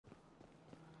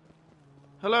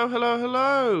Hello, hello,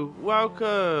 hello!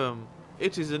 Welcome!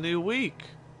 It is a new week.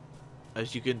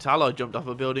 As you can tell, I jumped off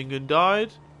a building and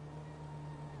died.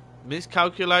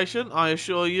 Miscalculation, I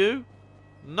assure you.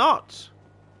 Not.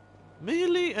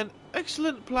 Merely an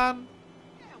excellent plan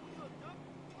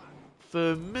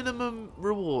for minimum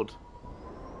reward.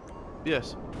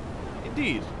 Yes,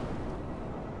 indeed.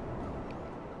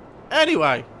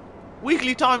 Anyway,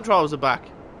 weekly time trials are back.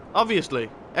 Obviously,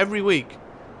 every week.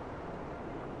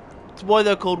 That's why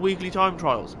they're called weekly time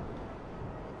trials.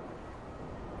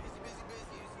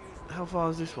 How far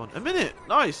is this one? A minute!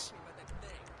 Nice!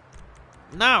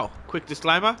 Now, quick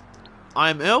disclaimer. I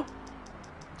am ill.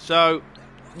 So,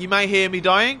 you may hear me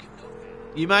dying.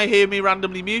 You may hear me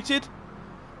randomly muted.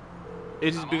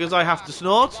 It is because I have to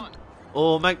snort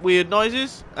or make weird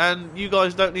noises, and you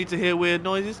guys don't need to hear weird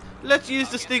noises. Let's use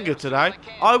the stinger today.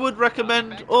 I would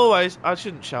recommend always... I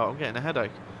shouldn't shout, I'm getting a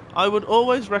headache. I would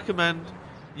always recommend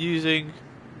using...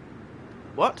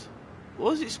 What?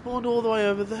 What was it spawned all the way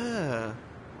over there?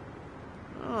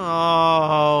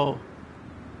 Oh...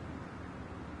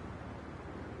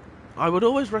 I would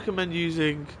always recommend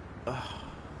using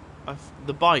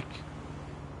the bike.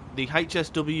 The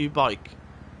HSW bike.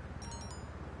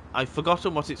 I've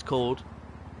forgotten what it's called.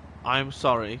 I'm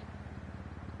sorry.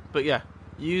 But yeah,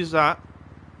 use that.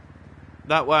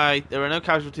 That way, there are no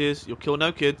casualties, you'll kill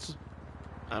no kids.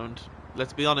 And,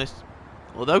 let's be honest,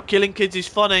 although killing kids is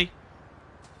funny,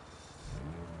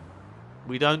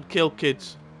 we don't kill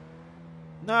kids.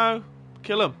 No,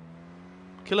 kill them.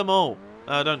 Kill them all.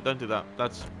 Don't do that.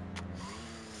 That's...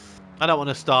 I don't want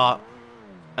to start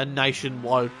a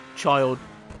nationwide child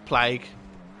plague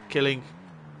killing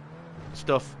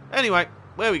stuff. Anyway,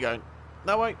 where are we going?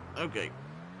 That way? Okay.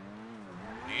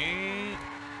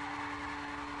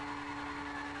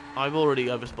 I've already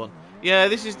overspun. Yeah,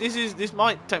 this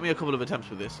might take me a couple of attempts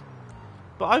with this.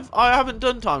 But I haven't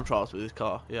done time trials with this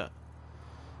car yet.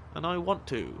 And I want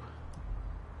to.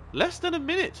 Less than a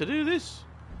minute to do this.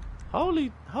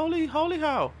 Holy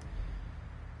how.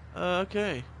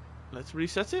 Okay. Let's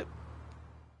reset it.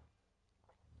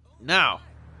 Now.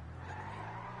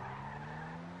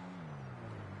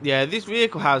 Yeah, this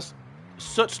vehicle has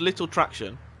such little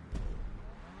traction.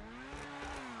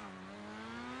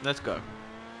 Let's go.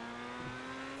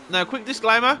 Now, quick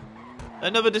disclaimer.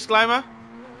 Another disclaimer.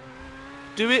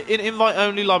 Do it in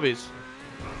invite-only lobbies.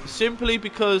 Simply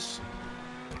because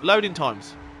loading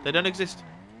times. They don't exist.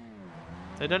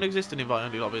 They don't exist in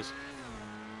invite-only lobbies.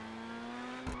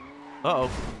 Uh-oh.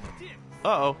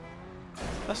 Uh-oh.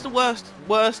 That's the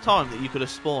worst time that you could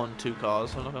have spawned two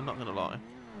cars. I'm not going to lie.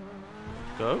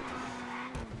 Go.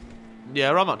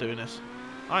 Yeah, I'm not doing this.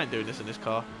 I ain't doing this in this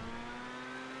car.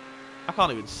 I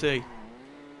can't even see.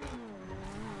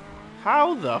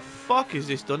 How the fuck is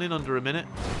this done in under a minute?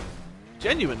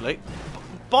 Genuinely.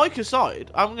 Bike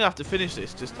aside, I'm going to have to finish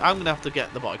this. I'm going to have to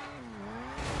get the bike.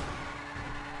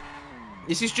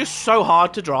 This is just so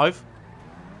hard to drive.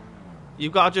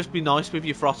 You've got to just be nice with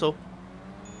your throttle.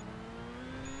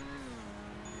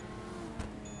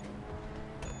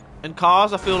 And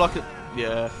cars, I feel like it...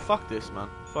 Yeah, fuck this, man.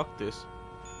 Fuck this.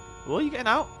 Why are you getting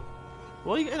out?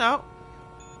 Why are you getting out?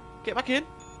 Get back in.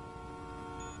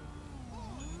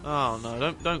 Oh,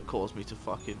 no. Don't cause me to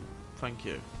fucking... Thank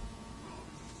you.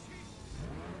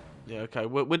 Yeah, okay.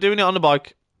 We're doing it on the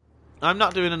bike. I'm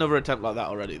not doing another attempt like that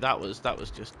already. That was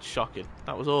just shocking.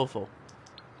 That was awful.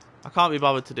 I can't be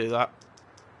bothered to do that.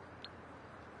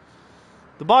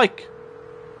 The bike.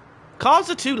 Cars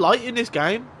are too light in this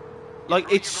game. Like,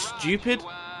 it's stupid.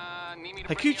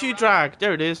 Hakuchi drag.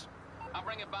 There it is.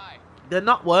 They're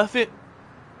not worth it.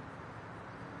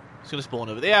 It's going to spawn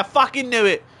over there. I fucking knew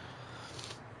it.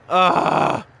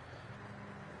 Yeah.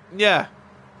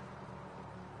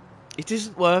 It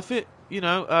isn't worth it. You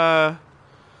know,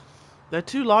 they're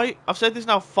too light. I've said this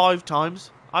now 5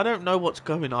 times. I don't know what's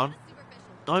going on.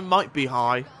 I might be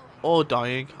high. Or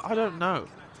dying. I don't know.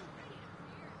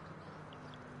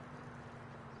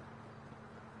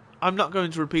 I'm not going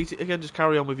to repeat it again. Just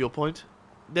carry on with your point.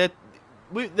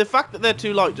 The fact that they're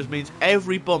too light just means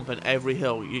every bump and every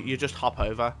hill you just hop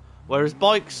over. Whereas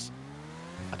bikes,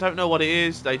 I don't know what it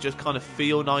is. They just kind of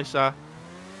feel nicer.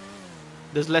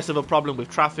 There's less of a problem with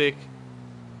traffic.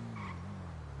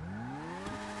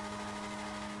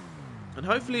 And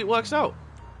hopefully it works out.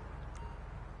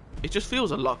 It just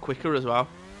feels a lot quicker as well.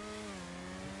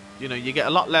 You know, you get a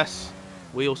lot less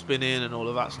wheel spinning and all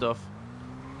of that stuff.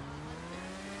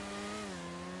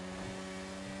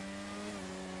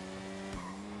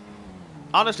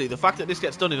 Honestly, the fact that this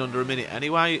gets done in under a minute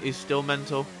anyway is still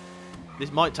mental.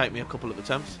 This might take me a couple of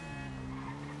attempts.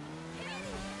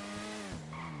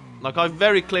 Like, I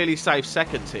very clearly saved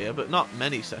seconds here, but not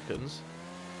many seconds.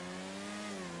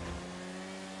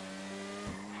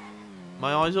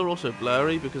 My eyes are also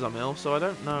blurry because I'm ill, so I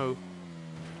don't know.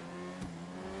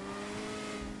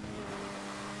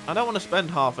 I don't want to spend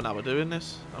half an hour doing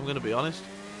this, I'm going to be honest.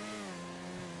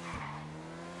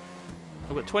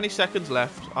 I've got 20 seconds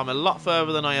left. I'm a lot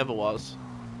further than I ever was.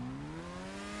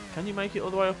 Can you make it all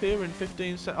the way up here in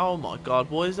 15 seconds? Oh my god,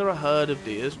 why is there a herd of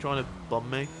deers trying to bomb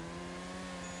me?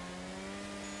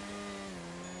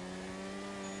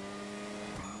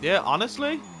 Yeah,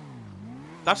 honestly,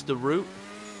 that's the route.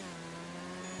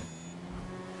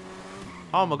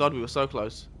 Oh my god, we were so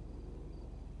close.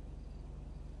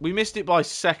 We missed it by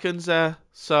seconds there,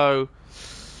 so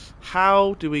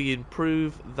how do we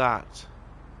improve that?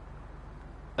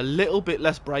 A little bit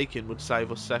less braking would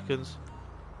save us seconds.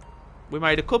 We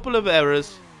made a couple of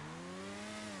errors.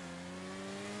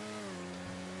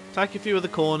 Take a few of the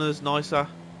corners nicer.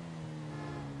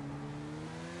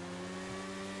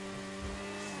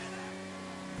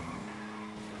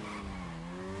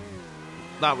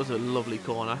 That was a lovely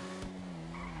corner.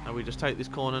 And we just take this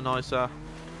corner nicer.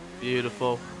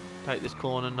 Beautiful. Take this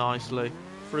corner nicely.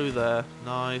 Through there.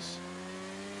 Nice.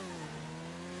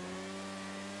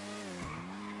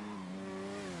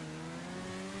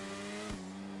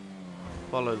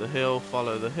 Follow the hill.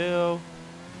 Follow the hill.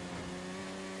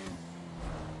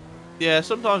 Yeah,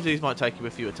 sometimes these might take you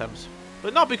a few attempts.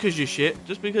 But not because you're shit.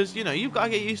 Just because, you know, you've got to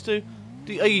get used to...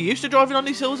 Are you used to driving on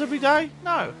these hills every day?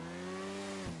 No.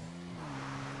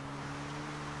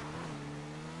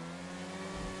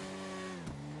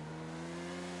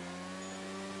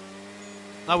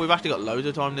 No, we've actually got loads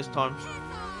of time this time.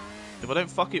 If I don't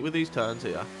fuck it with these turns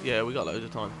here. Yeah, we got loads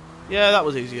of time. Yeah, that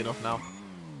was easy enough now.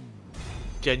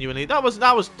 Genuinely. That was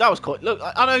quite... Look,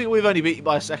 I know we've only beat you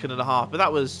by a second and a half, but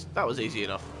that was easy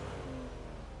enough.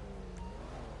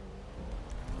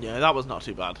 Yeah, that was not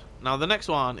too bad. Now, the next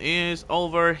one is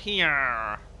over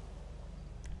here.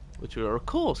 Which we are, of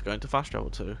course, going to fast travel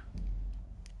to.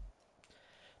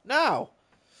 Now,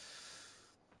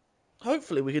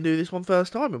 hopefully we can do this one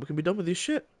first time and we can be done with this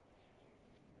shit.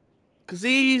 Because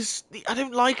these... I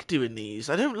don't like doing these.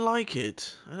 I don't like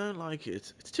it. I don't like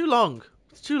it. It's too long.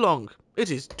 It's too long. It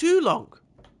is too long.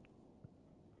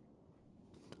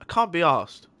 I can't be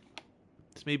arsed.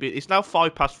 It's now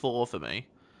 4:05 for me.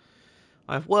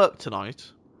 I have work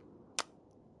tonight.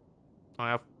 I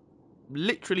have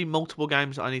literally multiple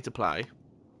games that I need to play.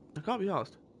 I can't be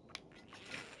arsed.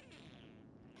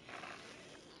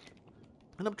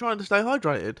 And I'm trying to stay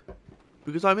hydrated.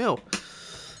 Because I'm ill.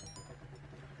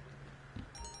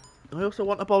 I also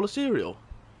want a bowl of cereal.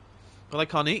 But I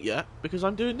can't eat yet because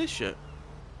I'm doing this shit.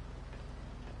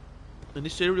 And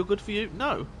is cereal good for you?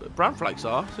 No. But bran flakes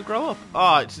are, so grow up.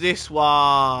 Oh, it's this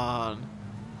one.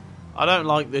 I don't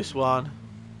like this one.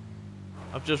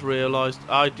 I've just realised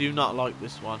I do not like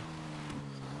this one.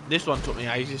 This one took me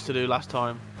ages to do last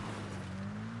time.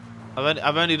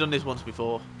 I've only done this once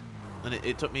before. And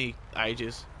it took me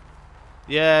ages.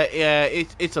 Yeah,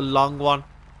 it's a long one.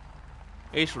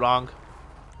 It's wrong.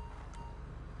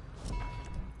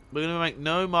 We're going to make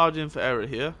no margin for error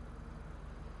here.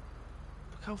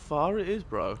 Look how far it is,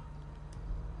 bro.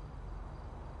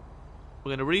 We're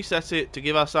going to reset it to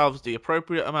give ourselves the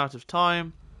appropriate amount of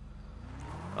time.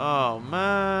 Oh,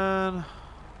 man.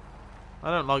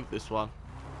 I don't like this one.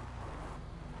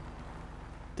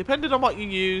 Depending on what you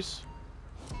use,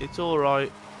 it's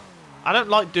alright. I don't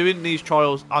like doing these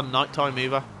trials on night time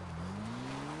either.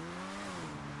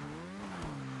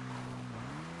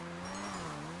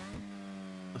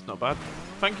 That's not bad.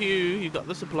 Thank you, you got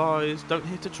the supplies. Don't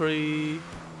hit a tree.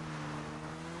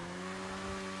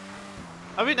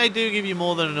 I think they do give you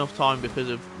more than enough time because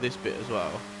of this bit as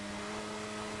well.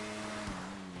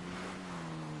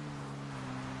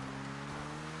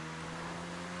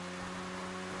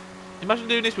 Imagine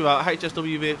doing this without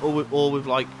HSWV or with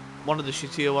like one of the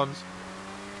shittier ones.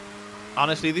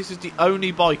 Honestly, this is the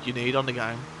only bike you need on the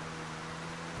game.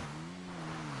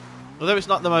 Although it's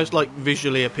not the most like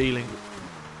visually appealing.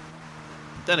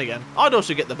 Then again, I'd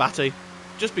also get the Batty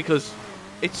just because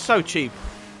it's so cheap.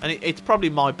 And it's probably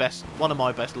one of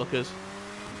my best lookers.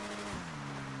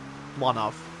 One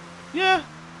of. Yeah,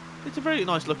 it's a very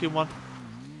nice looking one.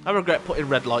 I regret putting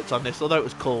red lights on this, although it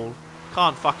was cool.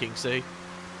 Can't fucking see.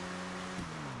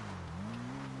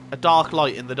 A dark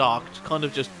light in the dark kind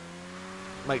of just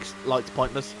makes lights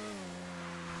pointless.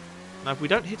 Now, if we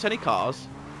don't hit any cars,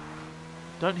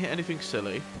 don't hit anything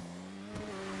silly.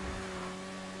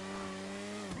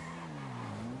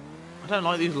 I don't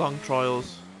like these long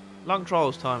trials. Long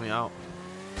trials tire me out.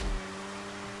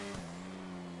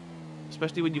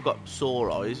 especially when you've got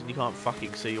sore eyes and you can't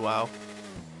fucking see well.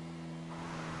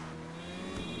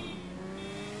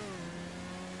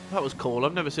 That was cool.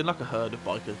 I've never seen like a herd of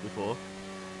bikers before.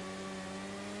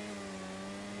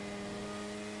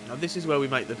 Now this is where we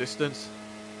make the distance.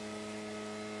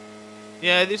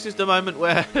 Yeah, this is the moment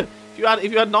where if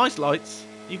you had nice lights,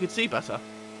 you could see better.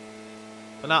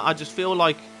 But now I just feel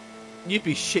like you'd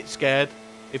be shit scared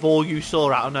if all you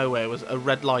saw out of nowhere was a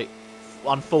red light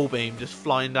on full beam just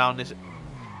flying down this.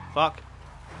 Fuck.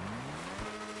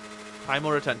 Pay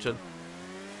more attention.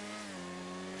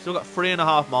 Still got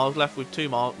 3.5 miles left with 2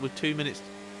 minutes,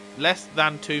 less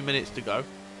than 2 minutes to go.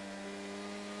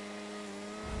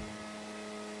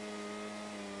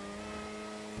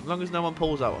 As long as no one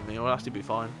pulls out on me, I'll actually be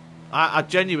fine. I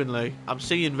genuinely, I'm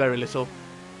seeing very little.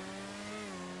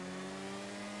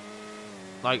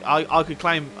 Like I could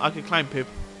claim Pib.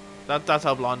 That's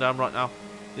how blind I am right now.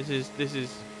 This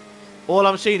is all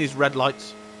I'm seeing is red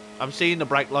lights. I'm seeing the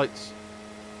brake lights,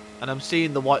 and I'm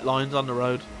seeing the white lines on the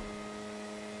road,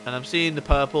 and I'm seeing the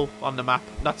purple on the map.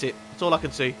 That's it. That's all I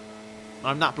can see.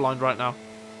 I'm that blind right now.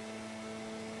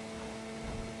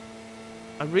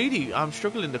 I'm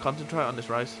struggling to concentrate on this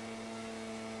race.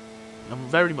 I'm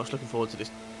very much looking forward to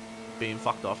this being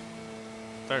fucked off.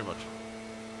 Very much.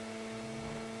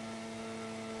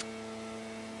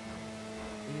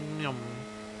 Yum.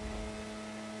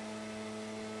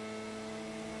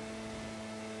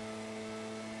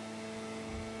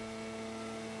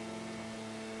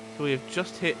 So we have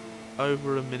just hit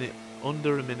over a minute,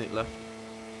 under a minute left.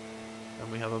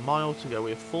 And we have a mile to go. We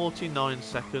have 49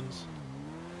 seconds.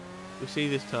 We see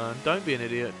this turn. Don't be an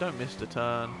idiot. Don't miss the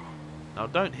turn. Now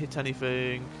don't hit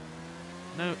anything.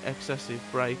 No excessive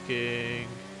braking.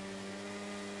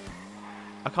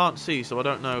 I can't see, so I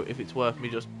don't know if it's worth me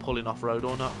just pulling off road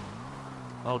or not.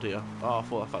 Oh dear. Oh, I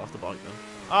thought I fell off the bike then.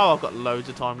 Oh, I've got loads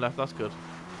of time left. That's good.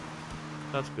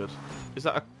 That's good. Is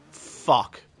that a...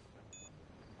 Fuck.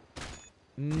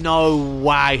 No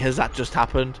way has that just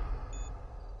happened.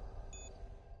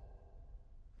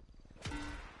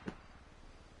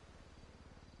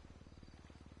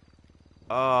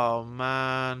 Oh,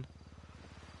 man.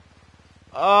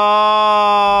 Oh,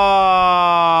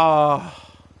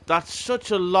 that's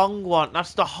such a long one.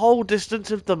 That's the whole distance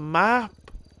of the map.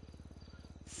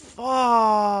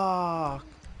 Fuck.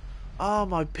 Oh,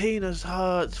 my penis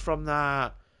hurts from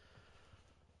that.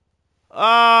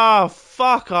 Oh,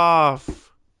 fuck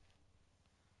off.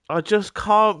 I just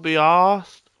can't be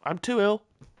arsed. I'm too ill.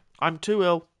 I'm too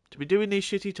ill to be doing these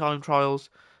shitty time trials.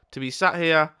 To be sat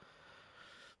here.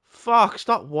 Fuck,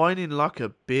 stop whining like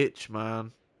a bitch,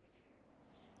 man.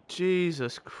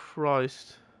 Jesus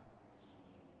Christ.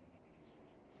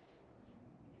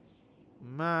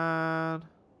 Man.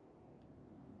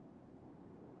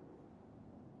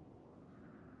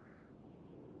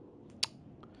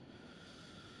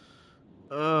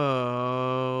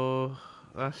 Oh,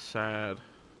 that's sad.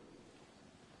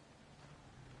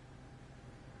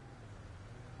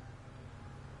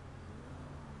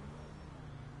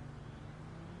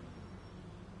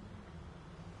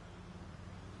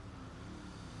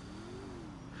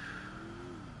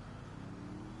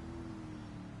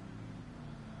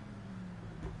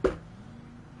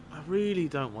 I really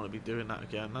don't want to be doing that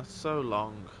again. That's so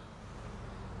long.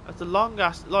 That's a long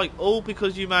ass, like, all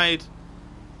because you made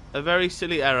a very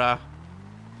silly error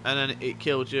and then it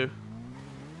killed you.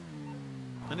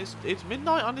 And it's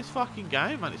midnight on this fucking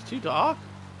game, man. It's too dark.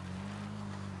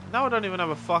 Now I don't even have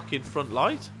a fucking front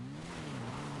light.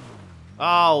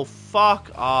 Oh,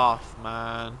 fuck off,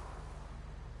 man.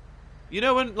 You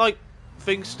know when, like,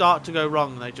 things start to go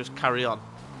wrong and they just carry on?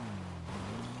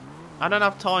 I don't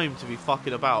have time to be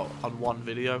fucking about on one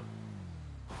video.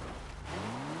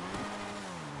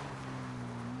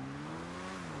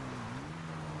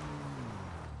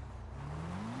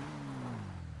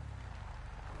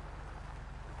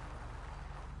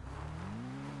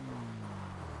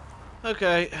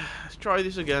 Okay, let's try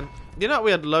this again. You know, we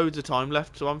had loads of time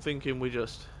left, so I'm thinking we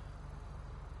just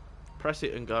press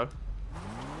it and go.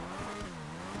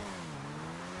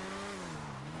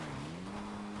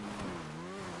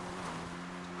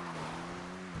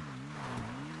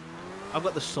 I've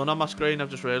got the sun on my screen, I've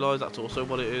just realised that's also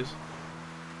what it is.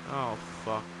 Oh,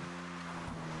 fuck.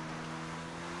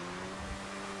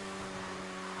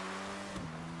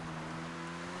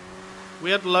 We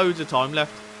had loads of time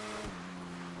left.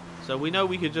 So we know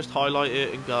we could just highlight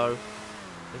it and go.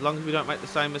 As long as we don't make the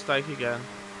same mistake again.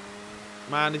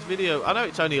 Man, this video, I know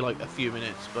it's only like a few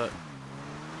minutes, but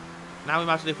now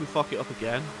imagine if we fuck it up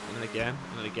again, and then again,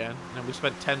 and then again, and then we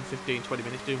spent 10, 15, 20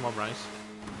 minutes doing one race.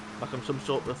 Like I'm some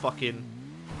sort of fucking...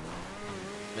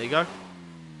 There you go.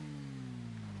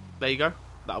 There you go.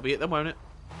 That'll be it then, won't it?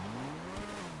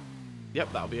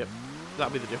 Yep, that'll be it.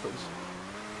 That'll be the difference.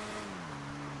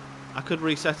 I could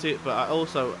reset it, but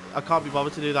I can't be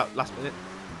bothered to do that last minute.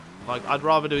 Like, I'd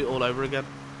rather do it all over again.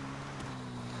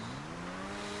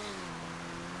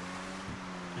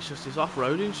 It's just this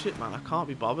off-roading shit, man. I can't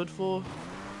be bothered for.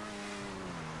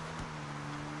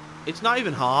 It's not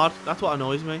even hard. That's what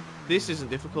annoys me. This isn't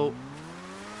difficult.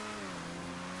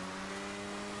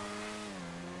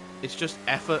 It's just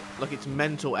effort. Like, it's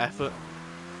mental effort.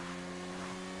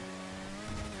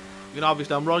 You know,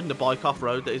 obviously, I'm riding a bike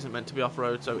off-road that isn't meant to be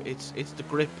off-road, so it's the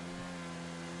grip.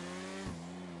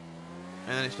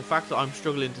 And then it's the fact that I'm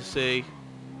struggling to see.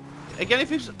 Again,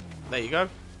 if it's... There you go.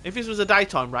 If this was a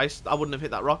daytime race, I wouldn't have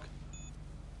hit that rock.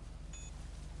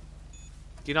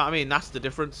 Do you know what I mean? That's the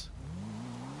difference.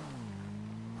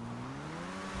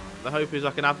 The hope is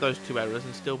I can have those 2 errors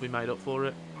and still be made up for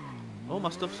it. All my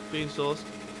stuff's being sourced.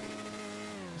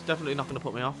 It's definitely not going to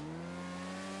put me off.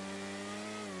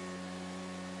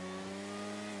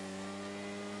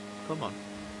 Come on.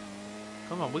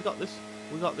 Come on, we got this.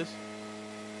 We got this.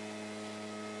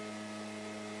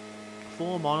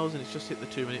 4 miles and it's just hit the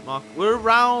 2-minute mark. We're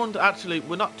around, actually,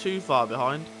 we're not too far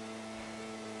behind.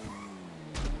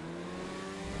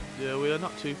 Yeah, we are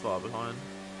not too far behind.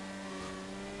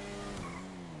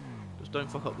 Just don't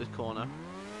fuck up this corner.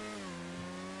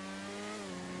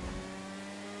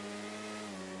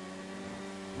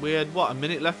 We had, what, a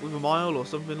minute left with a mile or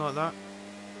something like that?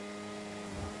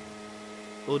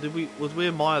 Or was we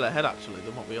a mile ahead, actually,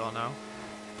 than what we are now?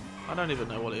 I don't even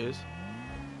know what it is.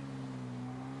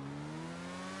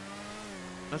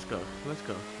 Let's go, let's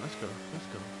go, let's go, let's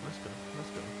go, let's go, let's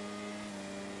go.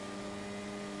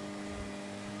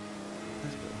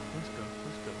 Let's go, let's go,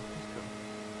 let's go,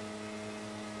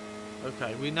 let's go.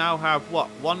 Okay, we now have, what,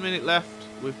 1 minute left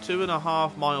with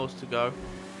 2.5 miles to go.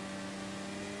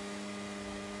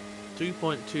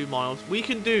 2.2 miles. We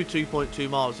can do 2.2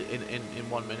 miles in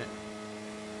 1 minute.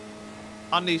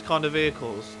 On these kind of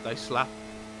vehicles, they slap.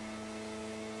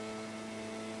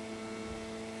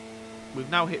 We've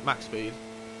now hit max speed.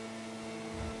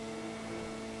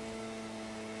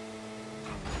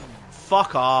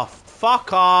 Fuck off.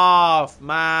 Fuck off,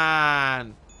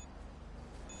 man.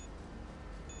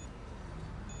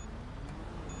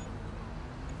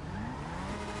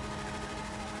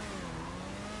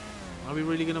 Are we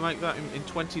really going to make that in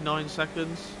 29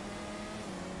 seconds?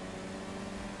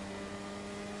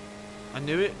 I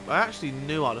knew it. I actually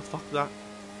knew I'd have fucked that.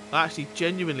 I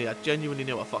genuinely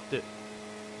knew I fucked it.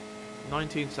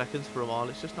 19 seconds for a mile.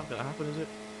 It's just not going to happen, is it?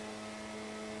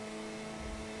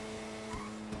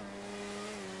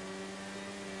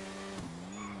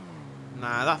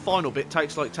 Nah, that final bit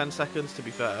takes like 10 seconds, to be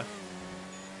fair.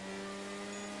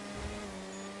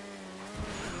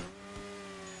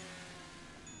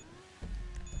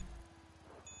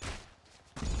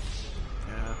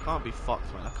 Yeah, I can't be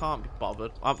fucked, man. I can't be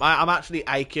bothered. I'm actually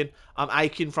aching. I'm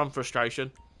aching from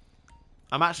frustration.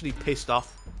 I'm actually pissed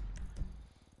off.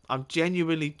 I'm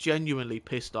genuinely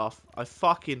pissed off. I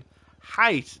fucking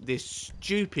hate this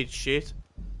stupid shit.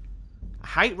 I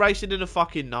hate racing in the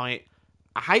fucking night.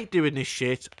 I hate doing this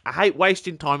shit. I hate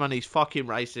wasting time on these fucking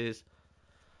races.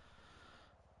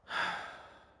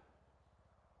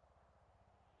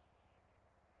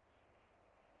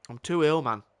 I'm too ill,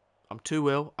 man. I'm too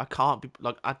ill. I can't be...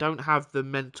 Like, I don't have the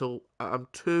mental... I'm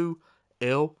too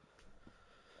ill.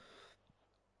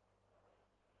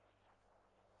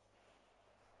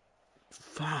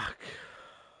 Fuck.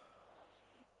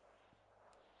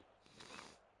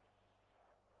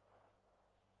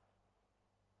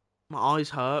 My eyes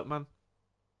hurt, man.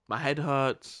 My head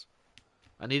hurts.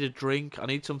 I need a drink. I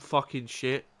need some fucking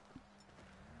shit.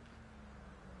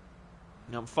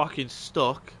 And I'm fucking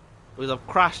stuck because I've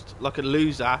crashed like a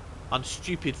loser on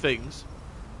stupid things.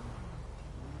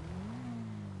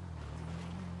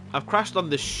 I've crashed on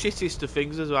the shittest of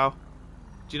things as well.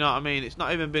 Do you know what I mean? It's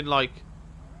not even been like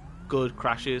good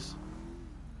crashes.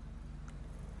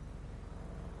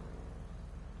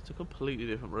 It's a completely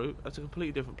different route. That's a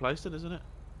completely different place then, isn't it?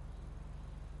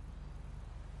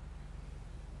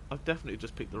 I've definitely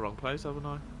just picked the wrong place, haven't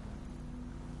I?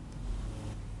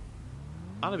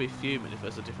 I'm gonna be fuming if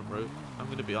there's a different route. I'm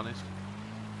gonna be honest.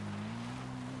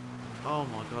 Oh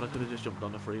my god, I could have just jumped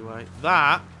on the freeway.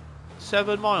 That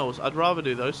 7 miles. I'd rather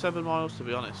do those 7 miles, to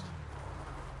be honest.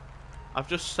 I've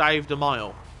just saved a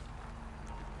mile.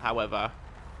 However,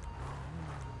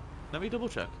 let me double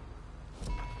check.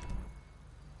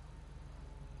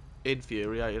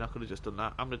 Infuriating. I could have just done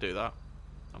that. I'm gonna do that.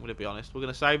 I'm going to be honest. We're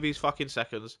going to save these fucking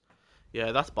seconds.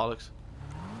 Yeah, that's bollocks.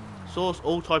 Source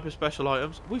all type of special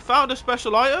items. We found a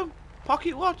special item.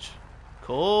 Pocket watch.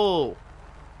 Cool.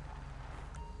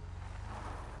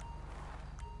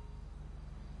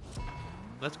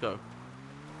 Let's go.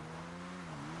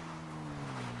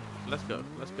 Let's go.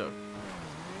 Let's go.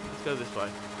 Let's go this way.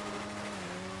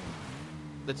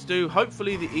 Let's do,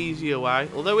 hopefully, the easier way.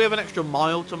 Although we have an extra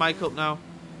mile to make up now.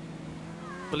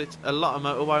 But it's a lot of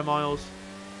motorway miles,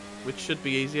 which should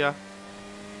be easier.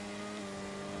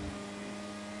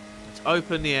 Let's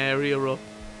open the area up.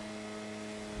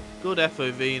 Good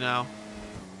FOV now.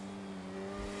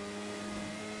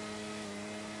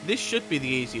 This should be the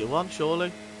easier one,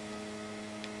 surely.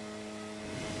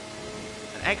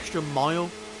 An extra mile.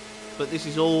 But this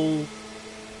is all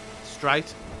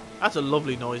straight. That's a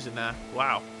lovely noise in there.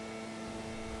 Wow.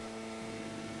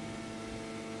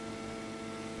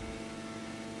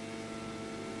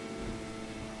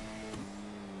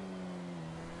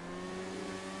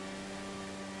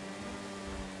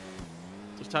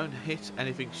 Just don't hit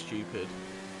anything stupid.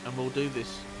 And we'll do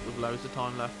this with loads of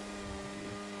time left.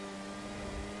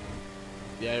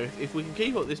 Yeah, if we can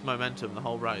keep up this momentum the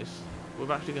whole race,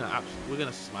 we're actually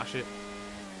gonna smash it.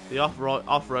 The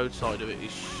off-road side of it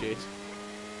is shit.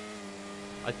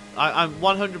 I'm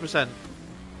 100%.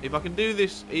 If I can do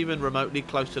this even remotely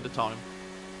close to the time,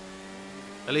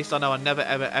 at least I know I never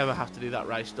ever ever have to do that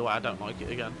race the way I don't like it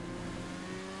again.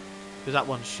 Because that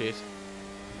one's shit.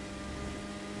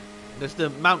 There's the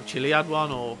Mount Chiliad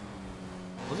one, or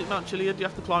was it Mount Chiliad you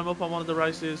have to climb up on one of the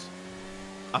races?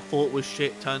 I thought was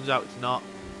shit, turns out it's not.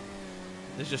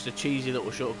 There's just a cheesy little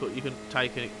shortcut you can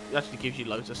take, and it actually gives you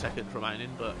loads of seconds remaining.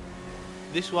 But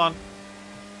this one,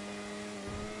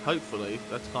 hopefully,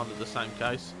 that's kind of the same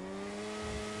case.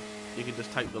 You can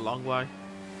just take the long way.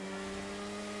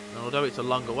 And although it's a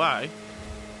longer way,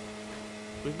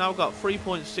 we've now got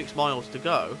 3.6 miles to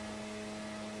go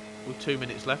with 2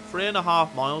 minutes left.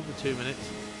 3.5 miles with 2 minutes.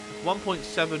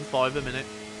 1.75 a minute.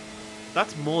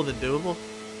 That's more than doable,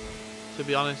 to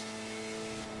be honest.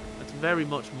 That's very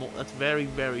much more. That's very,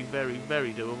 very, very,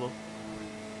 very doable.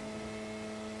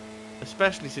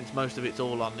 Especially since most of it's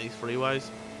all on these freeways.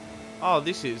 Oh,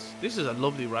 this is a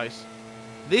lovely race.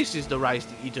 This is the race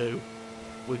that you do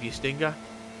with your Stinger.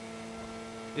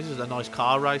 This is a nice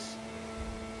car race.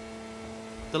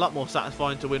 It's a lot more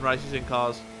satisfying to win races in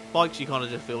cars. Bikes, you kind of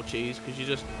just feel cheese because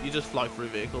you just fly through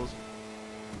vehicles.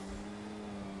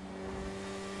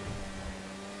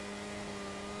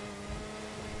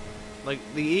 Like,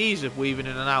 the ease of weaving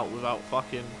in and out without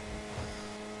fucking...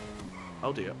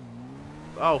 Oh dear.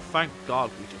 Oh, thank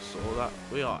God we just saw that.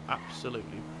 We are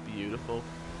absolutely beautiful.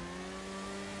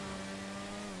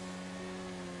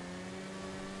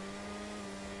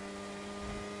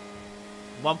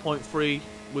 .3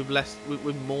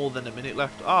 with more than a minute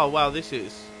left. Oh wow, this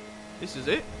is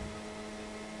it.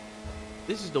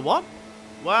 This is the one.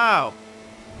 Wow.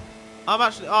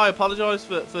 I apologise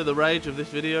for the rage of this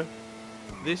video.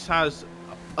 This has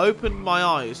opened my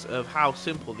eyes of how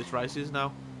simple this race is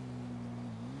now.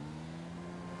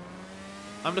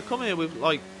 I'm gonna come here with,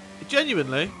 like,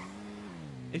 genuinely,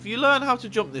 if you learn how to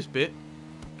jump this bit,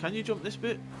 can you jump this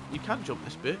bit? You can jump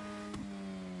this bit.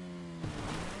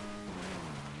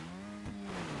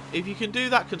 If you can do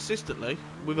that consistently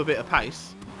with a bit of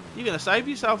pace, you're gonna save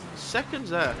yourself seconds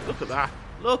there. Look at that.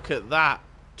 Look at that.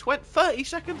 30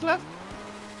 seconds left.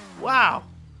 Wow.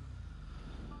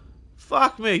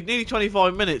 Fuck me, nearly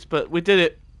 25 minutes, but we did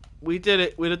it. We did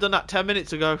it. We'd have done that 10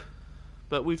 minutes ago,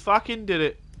 but we fucking did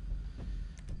it.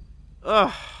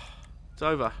 Ugh, it's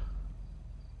over.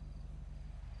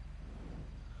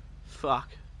 Fuck.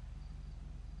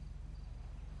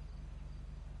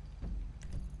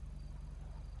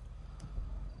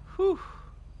 Whew.